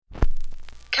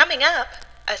Coming up,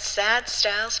 a Sad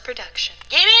Styles production.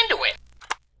 Get into it!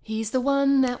 He's the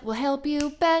one that will help you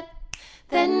bet.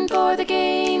 Then for the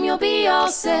game you'll be all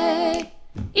set.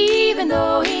 Even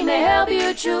though he may help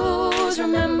you choose,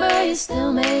 remember you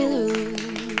still may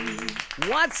lose.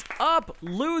 What's up,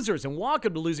 losers, and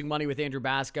welcome to Losing Money with Andrew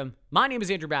Bascom. My name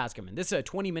is Andrew Bascom, and this is a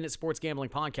 20-minute sports gambling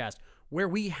podcast where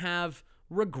we have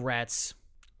regrets.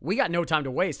 We got no time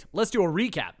to waste. Let's do a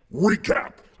recap.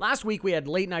 Last week, we had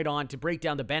late night on to break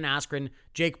down the Ben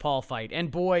Askren-Jake Paul fight,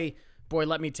 and boy,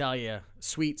 let me tell you,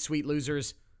 sweet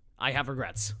losers, I have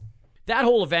regrets. That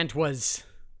whole event was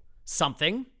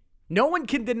something. No one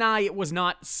can deny it was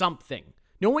not something.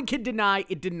 No one can deny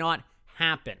it did not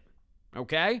happen,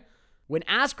 okay? When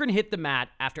Askren hit the mat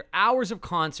after hours of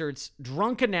concerts,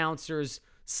 drunk announcers,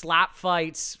 slap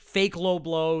fights, fake low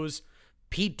blows,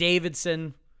 Pete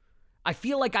Davidson, I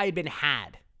feel like I had been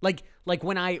had. Like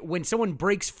when someone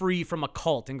breaks free from a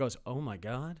cult and goes, "Oh my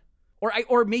God,"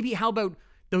 or maybe how about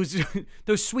those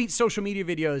sweet social media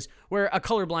videos where a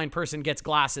colorblind person gets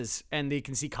glasses and they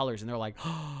can see colors and they're like,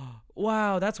 "Oh,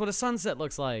 wow, that's what a sunset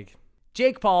looks like."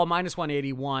 Jake Paul minus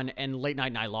 181 and Late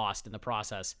Night and I lost in the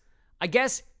process. I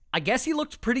guess he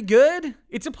looked pretty good.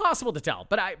 It's impossible to tell,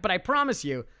 but I promise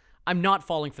you, I'm not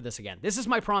falling for this again. This is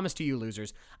my promise to you,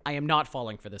 losers. I am not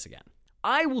falling for this again.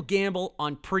 I will gamble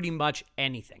on pretty much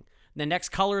anything. The next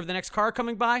color of the next car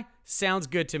coming by sounds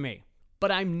good to me, but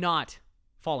I'm not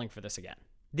falling for this again.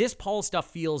 This Paul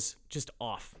stuff feels just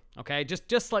off, okay?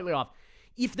 Just slightly off.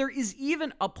 If there is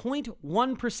even a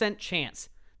 0.1% chance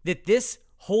that this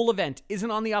whole event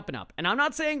isn't on the up and up, and I'm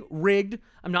not saying rigged,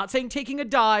 I'm not saying taking a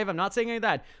dive, I'm not saying any of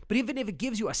that, but even if it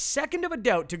gives you a second of a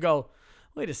doubt to go,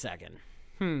 wait a second,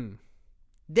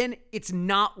 then it's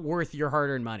not worth your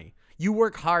hard-earned money. You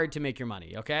work hard to make your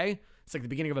money, okay? It's like the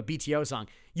beginning of a BTO song.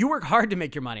 You work hard to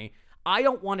make your money. I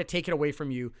don't want to take it away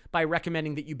from you by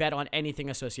recommending that you bet on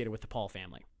anything associated with the Paul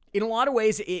family. In a lot of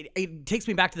ways, it takes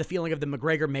me back to the feeling of the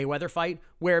McGregor-Mayweather fight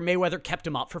where Mayweather kept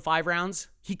him up for 5 rounds.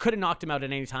 He could have knocked him out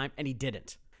at any time, and he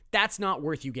didn't. That's not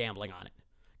worth you gambling on it.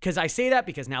 Because I say that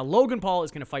because now Logan Paul is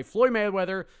going to fight Floyd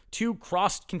Mayweather, 2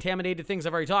 cross-contaminated things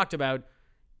I've already talked about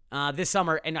this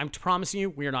summer, and I'm promising you,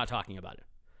 we are not talking about it.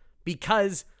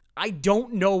 Because I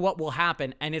don't know what will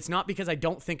happen, and it's not because I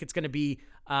don't think it's going to be,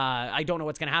 I don't know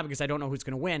what's going to happen because I don't know who's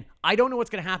going to win. I don't know what's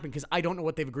going to happen because I don't know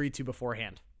what they've agreed to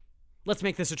beforehand. Let's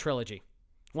make this a trilogy.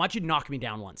 I want you to knock me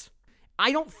down once.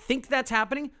 I don't think that's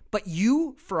happening, but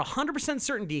you, for 100%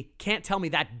 certainty, can't tell me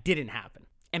that didn't happen.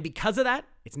 And because of that,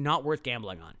 it's not worth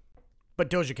gambling on. But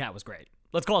Doja Cat was great.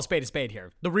 Let's call a spade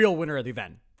here. The real winner of the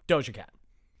event, Doja Cat.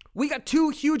 We got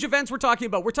 2 huge events we're talking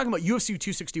about. We're talking about UFC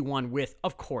 261 with,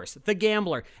 of course, The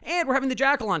Gambler. And we're having The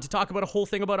Jackal on to talk about a whole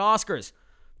thing about Oscars.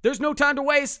 There's no time to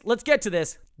waste. Let's get to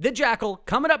this. The Jackal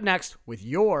coming up next with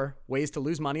your ways to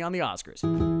lose money on the Oscars.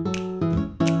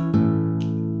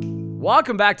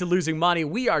 Welcome back to Losing Money.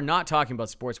 We are not talking about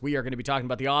sports. We are going to be talking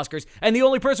about the Oscars. And the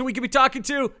only person we could be talking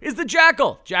to is The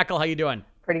Jackal. Jackal, how you doing?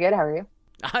 Pretty good. How are you?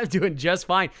 I'm doing just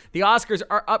fine. The Oscars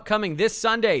are upcoming this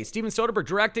Sunday. Steven Soderbergh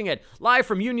directing it live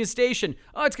from Union Station.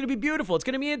 Oh, it's going to be beautiful. It's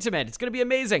going to be intimate. It's going to be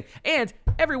amazing. And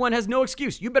everyone has no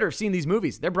excuse. You better have seen these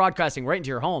movies. They're broadcasting right into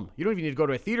your home. You don't even need to go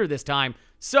to a theater this time.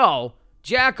 So,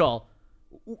 Jackal,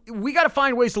 we got to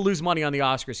find ways to lose money on the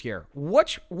Oscars here.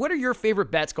 What are your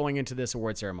favorite bets going into this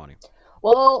award ceremony?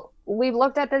 Well, we've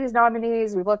looked at these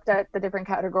nominees. We've looked at the different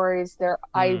categories.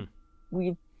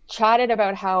 We've chatted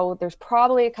about how there's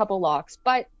probably a couple locks,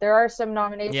 but there are some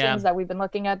nominations that we've been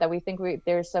looking at that we think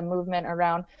there's some movement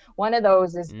around. One of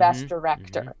those is Best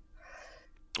Director.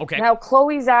 Okay. Now,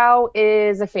 Chloe Zhao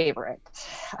is a favorite.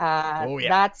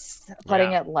 That's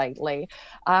putting it lightly.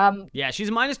 She's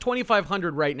minus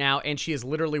 2,500 right now, and she has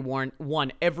literally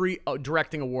won every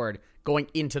directing award going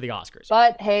into the Oscars.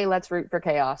 But hey, let's root for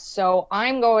chaos. So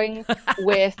I'm going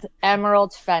with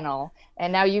Emerald Fennell.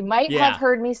 And now you might have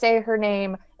heard me say her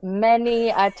name many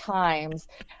a times.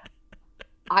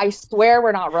 I swear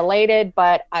we're not related,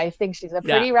 but I think she's a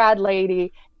pretty rad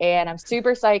lady, and I'm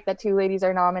super psyched that 2 ladies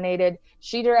are nominated.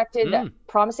 She directed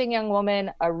Promising Young Woman,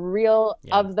 a real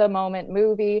of-the-moment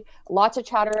movie. Lots of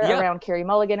chatter around Carey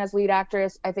Mulligan as lead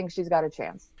actress. I think she's got a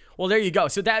chance. Well, there you go.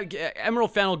 So that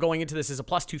Emerald Fennell going into this is a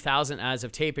plus 2,000 as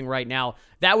of taping right now.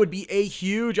 That would be a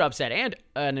huge upset and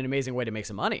an amazing way to make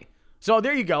some money. So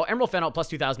there you go. Emerald Fennell plus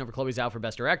 2,000 over Chloe Zhao for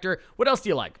Best Director. What else do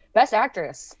you like? Best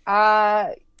Actress.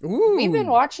 We've been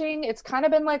watching. It's kind of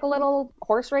been like a little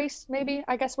horse race, maybe,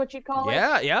 I guess what you'd call it.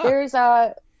 Yeah. There's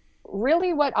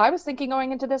really what I was thinking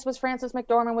going into this was Frances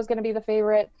McDormand was going to be the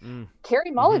favorite.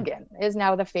 Carey Mulligan is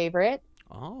now the favorite.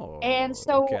 Oh, And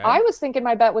so okay. I was thinking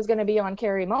my bet was going to be on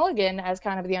Carey Mulligan as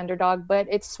kind of the underdog, but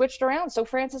it's switched around. So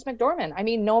Frances McDormand. I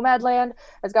mean, Nomadland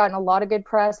has gotten a lot of good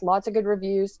press, lots of good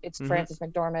reviews. It's Frances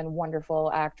McDormand,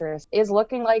 wonderful actress, is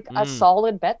looking like a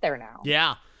solid bet there now.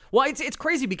 Yeah. Well, it's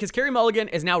crazy because Carey Mulligan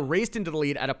is now raced into the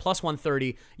lead at a plus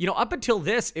 130. You know, up until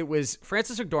this, it was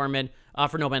Frances McDormand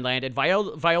for Nomadland and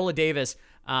Viola Davis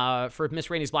for Miss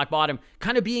Rainey's Black Bottom,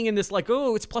 kind of being in this like,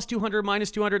 oh, it's plus 200,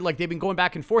 minus 200. Like they've been going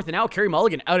back and forth. And now Carey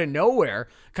Mulligan out of nowhere,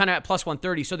 kind of at plus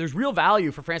 130. So there's real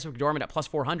value for Frances McDormand at plus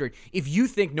 400. If you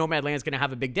think Nomadland's going to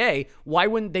have a big day, why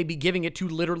wouldn't they be giving it to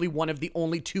literally one of the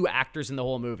only two actors in the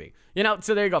whole movie? You know,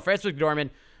 so there you go. Frances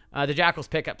McDormand, the Jackal's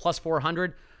pick at plus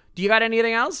 400. Do you got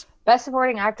anything else? Best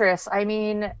supporting actress. I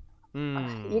mean,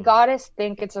 you gotta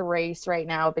think it's a race right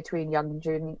now between Young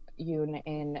Jun-yoon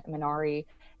in Minari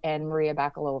and Maria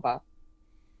Bakalova.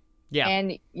 Yeah.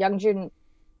 And Young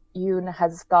Jun-yoon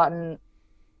has gotten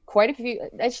quite a few.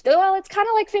 It's kind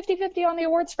of like 50-50 on the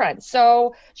awards front.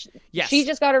 So she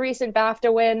just got a recent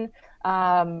BAFTA win.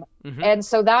 And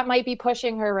so that might be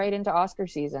pushing her right into Oscar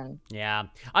season. Yeah,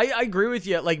 I agree with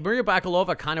you. Like Maria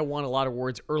Bakalova kind of won a lot of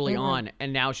awards early on,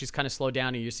 and now she's kind of slowed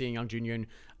down, and you're seeing Young Jun-yoon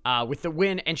with the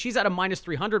win, and she's at a minus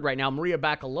 300 right now. Maria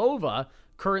Bakalova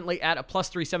currently at a plus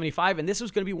 375, and this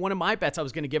was going to be one of my bets I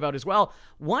was going to give out as well.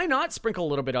 Why not sprinkle a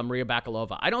little bit on Maria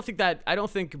Bakalova? I don't think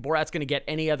Borat's going to get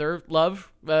any other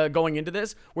love going into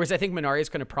this, whereas I think Minari is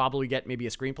going to probably get maybe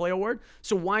a screenplay award.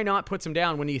 So why not put some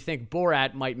down when you think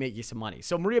Borat might make you some money?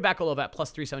 So Maria Bakalova at plus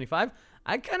 375,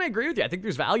 I kind of agree with you. I think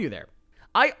there's value there.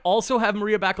 I also have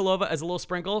Maria Bakalova as a little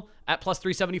sprinkle at plus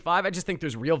 375. I just think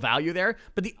there's real value there.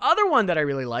 But the other one that I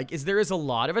really like is there is a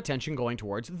lot of attention going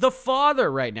towards The Father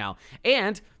right now.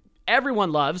 And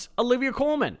everyone loves Olivia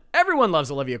Colman. Everyone loves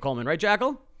Olivia Colman, right,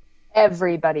 Jackal?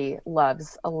 Everybody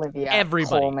loves Olivia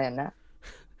Colman.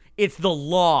 It's the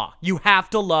law. You have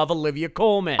to love Olivia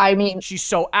Colman. I mean, she's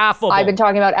so affable. I've been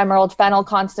talking about Emerald Fennell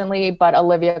constantly, but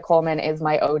Olivia Colman is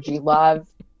my OG love.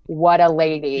 What a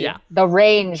lady. Yeah. The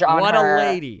range on her. What a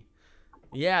lady.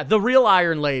 Yeah, the real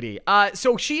Iron Lady.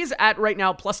 So she's at right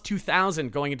now plus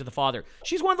 2,000 going into The Father.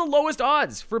 She's one of the lowest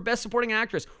odds for Best Supporting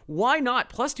Actress. Why not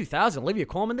plus 2,000? Olivia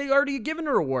Colman, they already given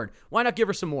her an award. Why not give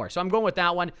her some more? So I'm going with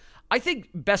that one. I think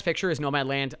Best Picture is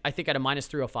Nomadland. I think at a minus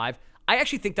 305. I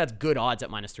actually think that's good odds at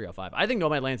minus 305. I think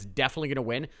Nomadland's definitely going to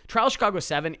win. Trial of Chicago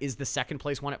 7 is the second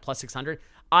place one at plus 600.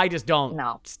 I just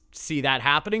don't see that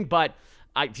happening, but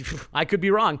I could be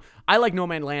wrong. I like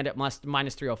Nomadland at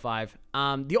minus 305.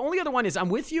 The only other one is I'm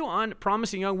with you on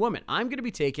Promising Young Woman. I'm going to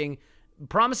be taking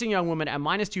Promising Young Woman at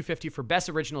minus 250 for Best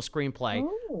Original Screenplay.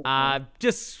 I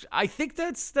think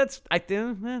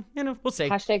we'll say.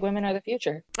 Hashtag women are the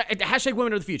future. Hashtag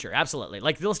women are the future. Absolutely.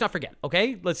 Like, let's not forget,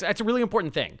 okay? That's a really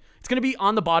important thing. It's going to be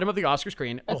on the bottom of the Oscar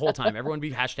screen the whole time. Everyone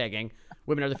be hashtagging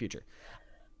women are the future.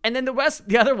 And then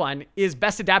the other one is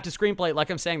Best Adapted Screenplay.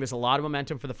 Like I'm saying, there's a lot of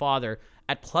momentum for The Father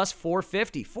at plus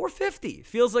 450. 450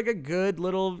 feels like a good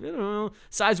little,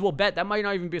 sizable bet. That might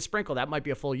not even be a sprinkle. That might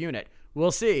be a full unit. We'll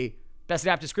see. Best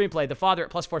Adapted Screenplay, The Father at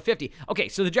plus 450. Okay,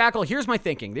 so The Jackal, here's my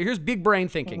thinking. Here's big brain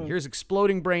thinking. Here's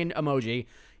exploding brain emoji.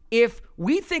 If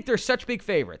we think they're such big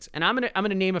favorites, and I'm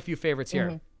gonna name a few favorites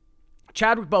here.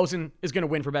 Chadwick Boseman is gonna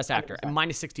win for Best Actor at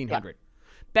minus 1,600. Yeah.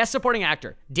 Best Supporting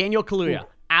Actor, Daniel Kaluuya.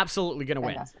 Absolutely going to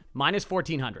win. Minus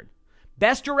 1,400.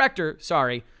 Best Director,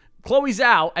 Chloe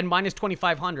Zhao at minus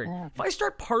 2,500. If I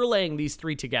start parlaying these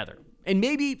three together and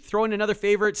maybe throw in another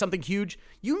favorite, something huge,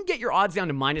 you can get your odds down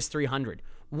to minus 300.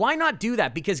 Why not do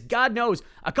that? Because God knows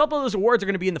a couple of those awards are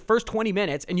going to be in the first 20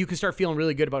 minutes and you can start feeling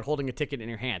really good about holding a ticket in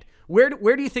your hand. Where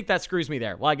do you think that screws me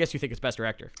there? Well, I guess you think it's Best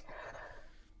Director.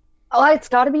 Oh, it's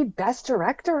got to be Best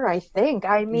Director, I think.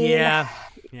 I mean, yeah.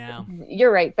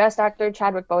 You're right. Best Actor,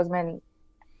 Chadwick Boseman.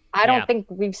 I don't think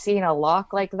we've seen a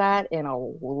lock like that in a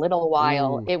little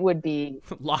while. Ooh. It would be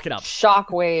lock it up.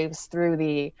 Shockwaves through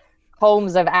the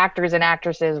homes of actors and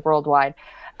actresses worldwide.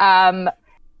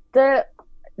 The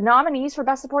nominees for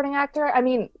Best Supporting Actor, I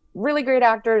mean, really great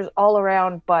actors all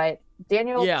around, but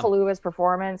Daniel Kaluuya's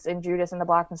performance in Judas and the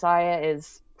Black Messiah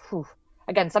is,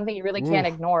 again, something you really can't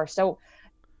ignore. So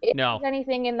if there's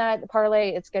anything in that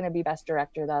parlay, it's going to be Best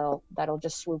Director that'll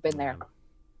just swoop in there.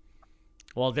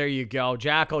 Well, there you go.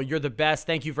 Jackal, you're the best.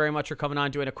 Thank you very much for coming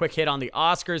on, doing a quick hit on the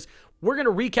Oscars. We're going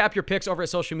to recap your picks over at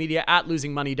social media at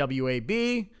Losing Money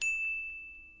WAB.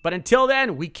 But until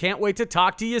then, we can't wait to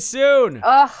talk to you soon.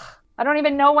 I don't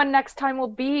even know when next time will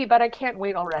be, but I can't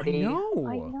wait already. I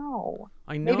know.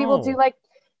 Maybe we'll do like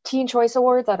Teen Choice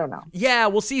Awards. I don't know. Yeah,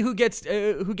 we'll see who gets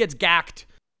gacked.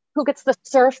 Who gets the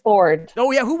surfboard?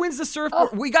 Oh, yeah, who wins the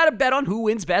surfboard? We got to bet on who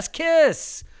wins Best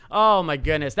Kiss. Oh, my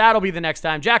goodness. That'll be the next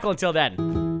time. Jackal, until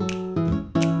then.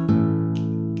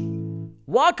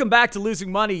 Welcome back to Losing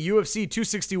Money, UFC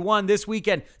 261 this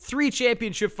weekend. 3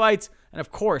 championship fights, and of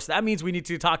course, that means we need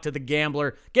to talk to the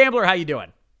Gambler. Gambler, how you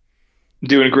doing?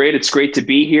 Doing great. It's great to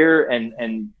be here,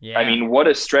 and Yeah. I mean, what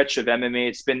a stretch of MMA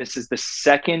it's been. This is the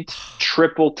second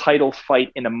triple title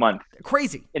fight in a month.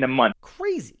 Crazy. In a month.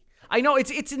 Crazy. I know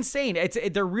it's insane.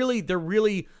 They're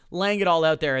really laying it all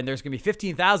out there, and there's going to be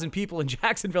 15,000 people in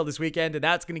Jacksonville this weekend, and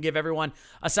that's going to give everyone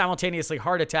a simultaneously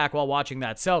heart attack while watching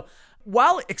that. So,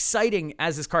 while exciting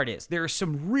as this card is, there are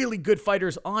some really good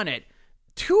fighters on it.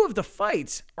 2 of the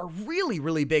fights are really,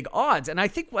 really big odds, and I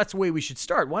think that's the way we should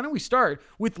start. Why don't we start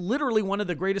with literally one of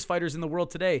the greatest fighters in the world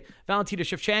today? Valentina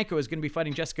Shevchenko is going to be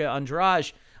fighting Jessica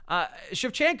Andrade.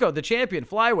 Shevchenko, the champion,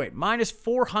 flyweight, minus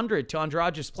 400 to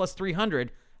Andrade's plus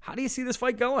 300. How do you see this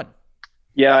fight going?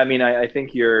 Yeah, I mean, I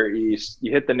think you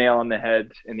hit the nail on the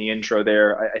head in the intro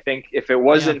there. I think if it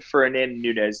wasn't for Hernan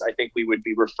Nunes, I think we would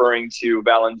be referring to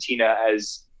Valentina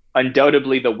as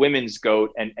undoubtedly the women's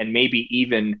GOAT and maybe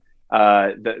even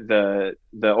the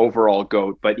overall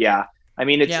GOAT. But yeah, I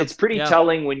mean, it's pretty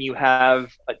telling when you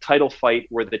have a title fight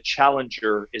where the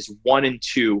challenger is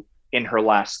 1-2 in her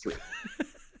last 3.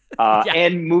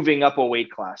 And moving up a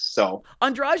weight class. So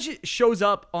Andrade shows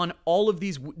up on all of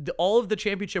the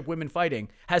championship women fighting,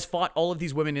 has fought all of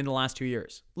these women in the last 2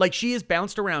 years. Like, she has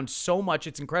bounced around so much,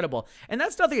 it's incredible. And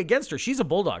that's nothing against her. She's a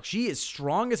bulldog. She is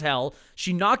strong as hell.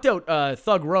 She knocked out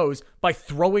Thug Rose by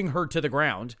throwing her to the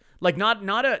ground. Like, not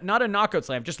a knockout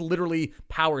slam, just literally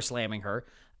power slamming her.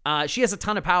 She has a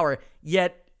ton of power,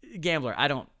 yet, Gambler, I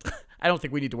don't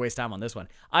think we need to waste time on this one.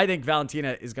 I think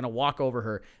Valentina is going to walk over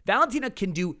her. Valentina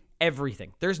can do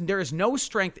everything. There is no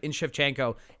strength in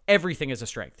Shevchenko. Everything is a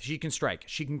strength. She can strike.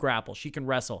 She can grapple. She can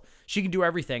wrestle. She can do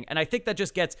everything. And I think that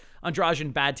just gets Andrade in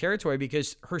bad territory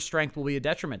because her strength will be a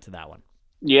detriment to that one.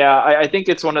 Yeah, I think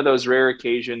it's one of those rare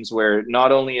occasions where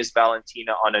not only is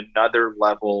Valentina on another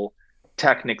level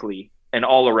technically and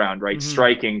all around, right? Mm-hmm.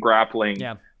 Striking, grappling,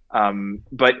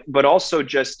 but also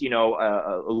just,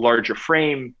 a larger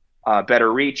frame,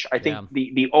 better reach. I think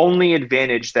the only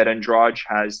advantage that Andrade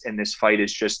has in this fight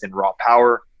is just in raw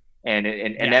power, and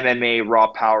in MMA,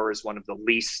 raw power is one of the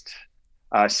least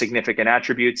significant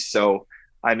attributes. So,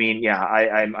 I mean,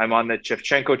 I'm on the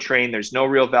Shevchenko train. There's no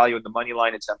real value in the money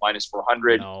line. It's at minus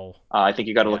 400. No. I think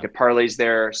you got to look at parlays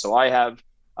there. So I have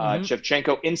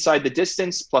Shevchenko inside the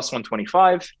distance plus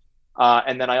 125.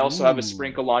 And then I also have a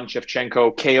sprinkle on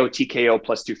Shevchenko KO TKO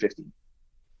plus 250.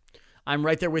 I'm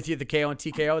right there with you. The KO and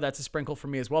TKO, that's a sprinkle for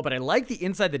me as well. But I like the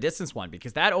inside the distance one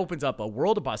because that opens up a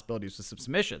world of possibilities with some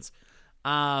submissions.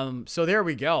 So there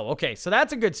we go. Okay, so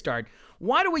that's a good start.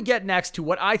 Why don't we get next to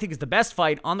what I think is the best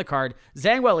fight on the card?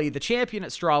 Zhang Weili, the champion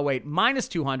at strawweight, minus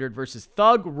 200 versus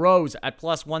Thug Rose at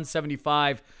plus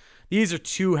 175. These are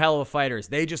 2 hell of a fighters.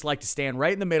 They just like to stand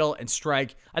right in the middle and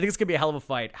strike. I think it's going to be a hell of a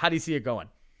fight. How do you see it going?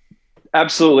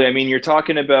 Absolutely. I mean, you're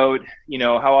talking about,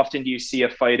 how often do you see a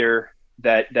fighter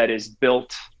that is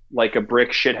built like a brick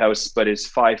shithouse, but is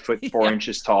 5'4"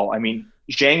 inches tall? I mean,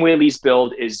 Zhang Weili's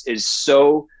build is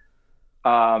so,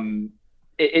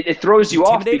 it throws you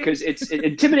off because it's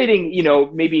intimidating,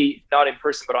 maybe not in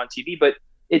person, but on TV, but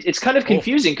it's kind of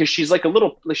confusing because she's like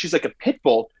a pit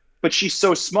bull, but she's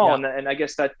so small. Yeah. And I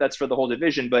guess that's for the whole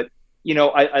division, but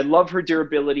I love her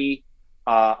durability.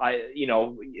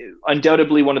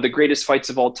 Undoubtedly one of the greatest fights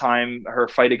of all time, her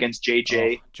fight against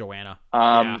JJ. Joanna.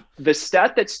 The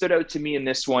stat that stood out to me in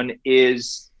this one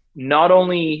is not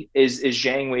only is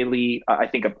Zhang Weili, I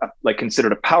think,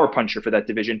 considered a power puncher for that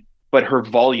division, but her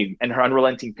volume and her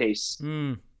unrelenting pace.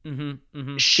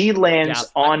 She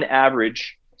lands on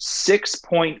average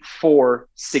 6.4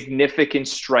 significant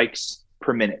strikes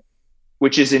per minute,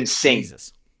 which is insane.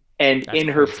 Jesus. And that's in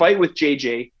her fight with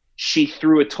JJ, she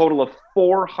threw a total of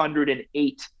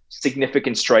 408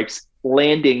 significant strikes,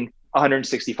 landing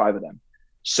 165 of them.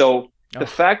 So the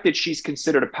fact that she's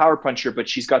considered a power puncher, but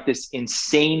she's got this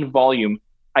insane volume,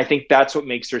 I think that's what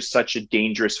makes her such a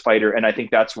dangerous fighter. And I think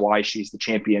that's why she's the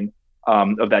champion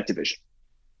of that division.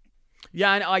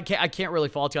 Yeah, I can't really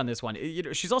fault you on this one.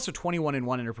 She's also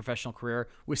 21-1 in her professional career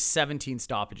with 17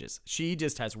 stoppages. She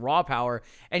just has raw power.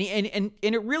 And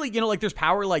it really, there's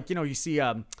power, you see,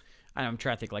 I'm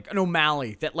trying to think, like an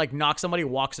O'Malley that knocks somebody,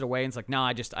 walks it away, and it's like, no,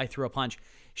 I threw a punch.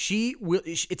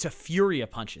 It's a fury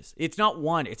of punches. It's not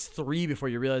 1, it's 3 before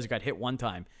you realize you got hit one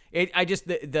time.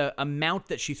 The amount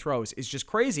that she throws is just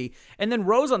crazy. And then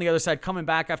Rose on the other side coming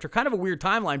back after kind of a weird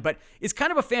timeline, but is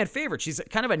kind of a fan favorite. She's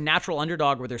kind of a natural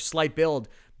underdog with her slight build,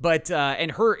 but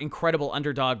and her incredible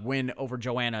underdog win over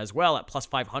Joanna as well at plus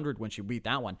 500 when she beat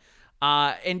that one.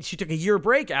 And she took a year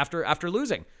break after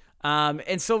losing.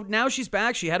 And so now she's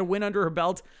back. She had a win under her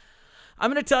belt.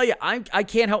 I'm going to tell you, I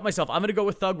can't help myself. I'm going to go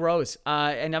with Thug Rose,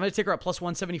 and I'm going to take her at plus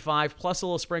 175, plus a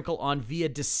little sprinkle on via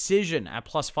decision at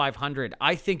plus 500.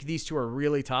 I think these two are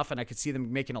really tough, and I could see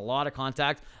them making a lot of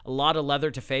contact, a lot of leather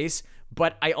to face,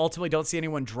 but I ultimately don't see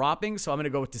anyone dropping, so I'm going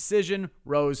to go with decision,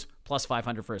 Rose, plus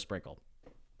 500 for a sprinkle.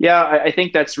 Yeah, I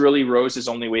think that's really Rose's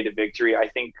only way to victory. I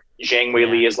think Zhang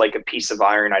Weili is like a piece of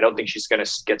iron. I don't think she's going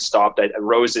to get stopped.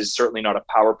 Rose is certainly not a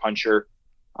power puncher.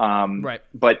 Right.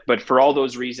 But for all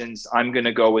those reasons, I'm going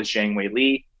to go with Zhang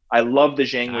Weili. I love the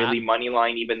Zhang Weili money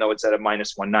line, even though it's at a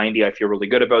minus 190. I feel really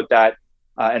good about that.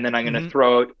 And then I'm going to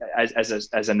throw it as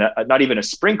not even a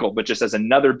sprinkle, but just as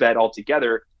another bet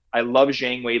altogether. I love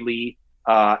Zhang Weili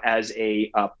as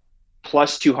a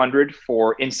plus 200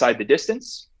 for inside the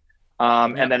distance.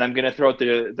 And then I'm going to throw out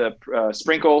the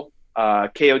sprinkle, KO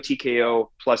TKO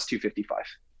plus 255.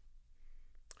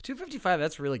 255,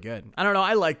 that's really good. I don't know.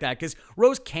 I like that because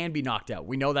Rose can be knocked out.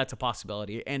 We know that's a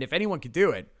possibility. And if anyone could do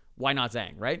it, why not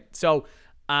Zhang, right? So,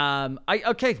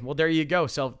 okay, well, there you go.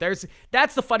 So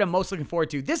that's the fight I'm most looking forward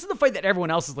to. This is the fight that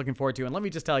everyone else is looking forward to. And let me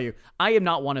just tell you, I am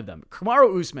not one of them.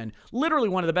 Kamaru Usman, literally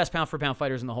one of the best pound-for-pound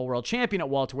fighters in the whole world, champion at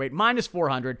welterweight, minus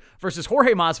 400 versus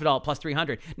Jorge Masvidal at plus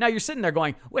 300. Now you're sitting there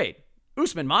going, wait,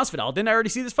 Usman Masvidal, didn't I already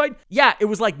see this fight? Yeah, it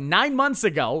was like 9 months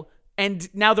ago.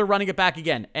 And now they're running it back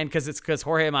again. And because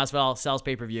Jorge Masvidal sells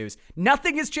pay-per-views.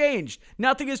 Nothing has changed.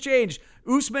 Nothing has changed.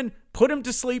 Usman put him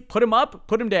to sleep, put him up,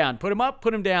 put him down, put him up,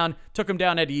 put him down, took him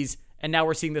down at ease. And now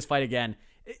we're seeing this fight again.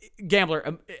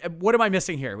 Gambler, what am I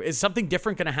missing here? Is something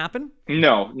different going to happen?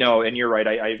 No. And you're right.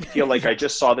 I feel like I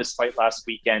just saw this fight last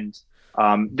weekend.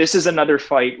 This is another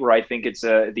fight where I think it's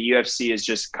the UFC is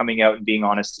just coming out and being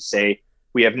honest to say,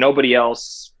 we have nobody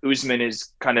else. Usman is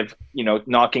kind of,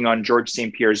 knocking on George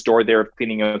St. Pierre's door there of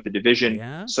cleaning out the division.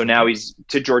 Yeah. So now he's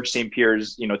to George St.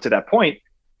 Pierre's, to that point,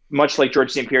 much like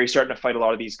George St. Pierre, he's starting to fight a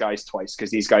lot of these guys twice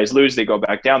because these guys lose, they go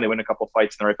back down, they win a couple of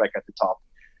fights and they're right back at the top.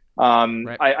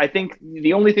 Right. I think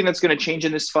the only thing that's going to change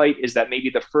in this fight is that maybe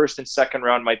the first and second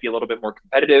round might be a little bit more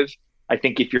competitive. I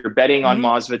think if you're betting on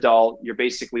Masvidal, you're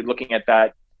basically looking at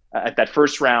that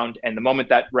first round, and the moment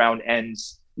that round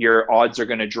ends, your odds are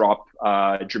going to drop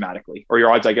dramatically, or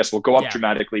your odds, I guess, will go up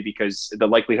dramatically because the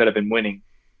likelihood of him winning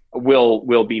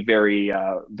will be very,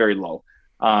 very low.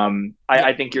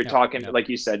 I think you're talking, like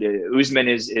you said, Usman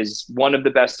is one of the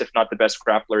best, if not the best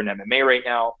grappler in MMA right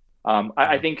now.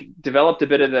 I think developed a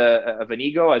bit of an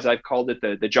ego, as I've called it,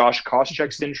 the Josh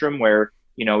Koscheck syndrome, where,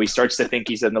 he starts to think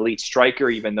he's an elite striker,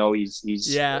 even though he's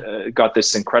got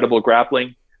this incredible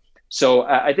grappling. So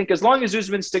I think as long as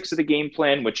Usman sticks to the game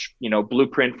plan, which,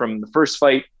 blueprint from the first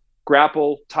fight,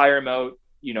 grapple, tire him out,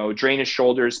 drain his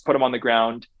shoulders, put him on the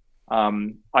ground.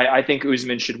 I think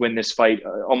Usman should win this fight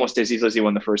almost as easily as he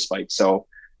won the first fight. So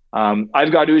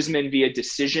I've got Usman via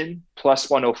decision plus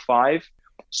 105.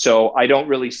 So I don't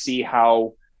really see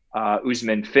how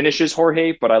Usman finishes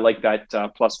Jorge, but I like that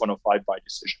plus 105 by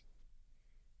decision.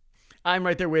 I'm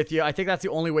right there with you. I think that's the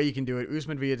only way you can do it.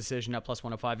 Usman via decision at plus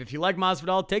 105. If you like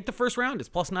Masvidal, take the first round. It's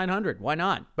plus 900. Why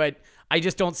not? But I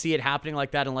just don't see it happening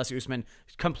like that unless Usman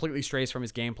completely strays from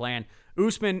his game plan.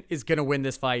 Usman is going to win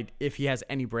this fight if he has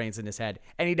any brains in his head.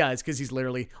 And he does, because he's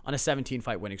literally on a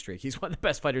 17-fight winning streak. He's one of the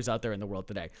best fighters out there in the world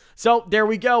today. So there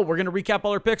we go. We're going to recap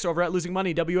all our picks over at Losing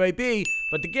Money WAB.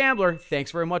 But The Gambler, thanks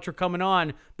very much for coming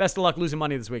on. Best of luck losing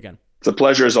money this weekend. It's a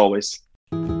pleasure as always.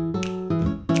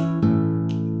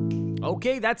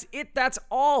 Okay, that's it. That's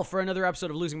all for another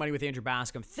episode of Losing Money with Andrew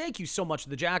Bascom. Thank you so much to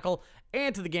the Jackal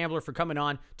and to the Gambler for coming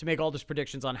on to make all these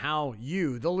predictions on how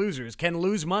you, the losers, can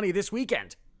lose money this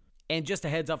weekend. And just a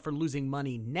heads up for Losing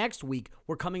Money next week,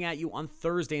 we're coming at you on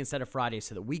Thursday instead of Friday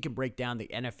so that we can break down the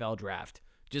NFL draft.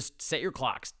 Just set your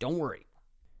clocks. Don't worry.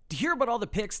 To hear about all the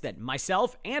picks that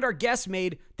myself and our guests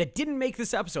made that didn't make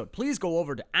this episode, please go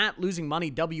over to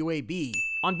 @LosingMoneyWAB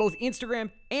on both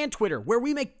Instagram and Twitter, where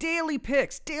we make daily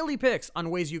picks on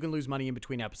ways you can lose money in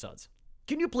between episodes.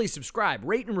 Can you please subscribe,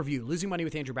 rate, and review Losing Money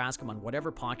with Andrew Bascom on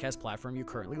whatever podcast platform you're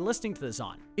currently listening to this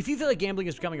on? If you feel like gambling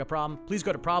is becoming a problem, please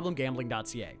go to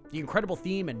problemgambling.ca. The incredible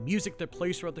theme and music that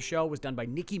plays throughout the show was done by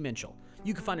Nikki Minchell.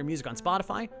 You can find her music on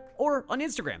Spotify or on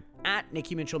Instagram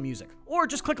 @NikkiMinchellMusic, or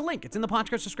just click a link. It's in the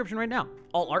podcast description right now.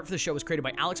 All art for the show was created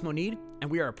by Alex Monid, and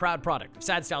we are a proud product of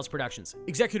Sad Styles Productions.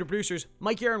 Executive producers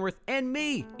Mike Aaronworth and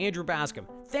me, Andrew Bascom.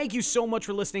 Thank you so much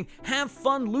for listening. Have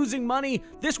fun losing money.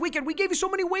 This weekend, we gave you so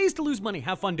many ways to lose money.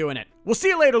 Have fun doing it. We'll see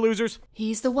you later, losers.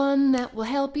 He's the one that will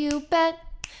help you bet.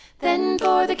 Then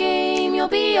for the game, you'll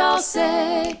be all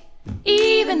set.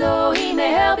 Even though he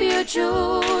may help you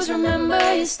choose,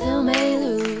 remember you still may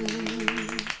lose.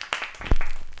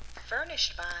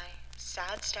 Furnished by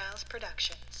Sad Styles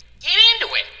Productions. Get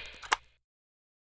into it!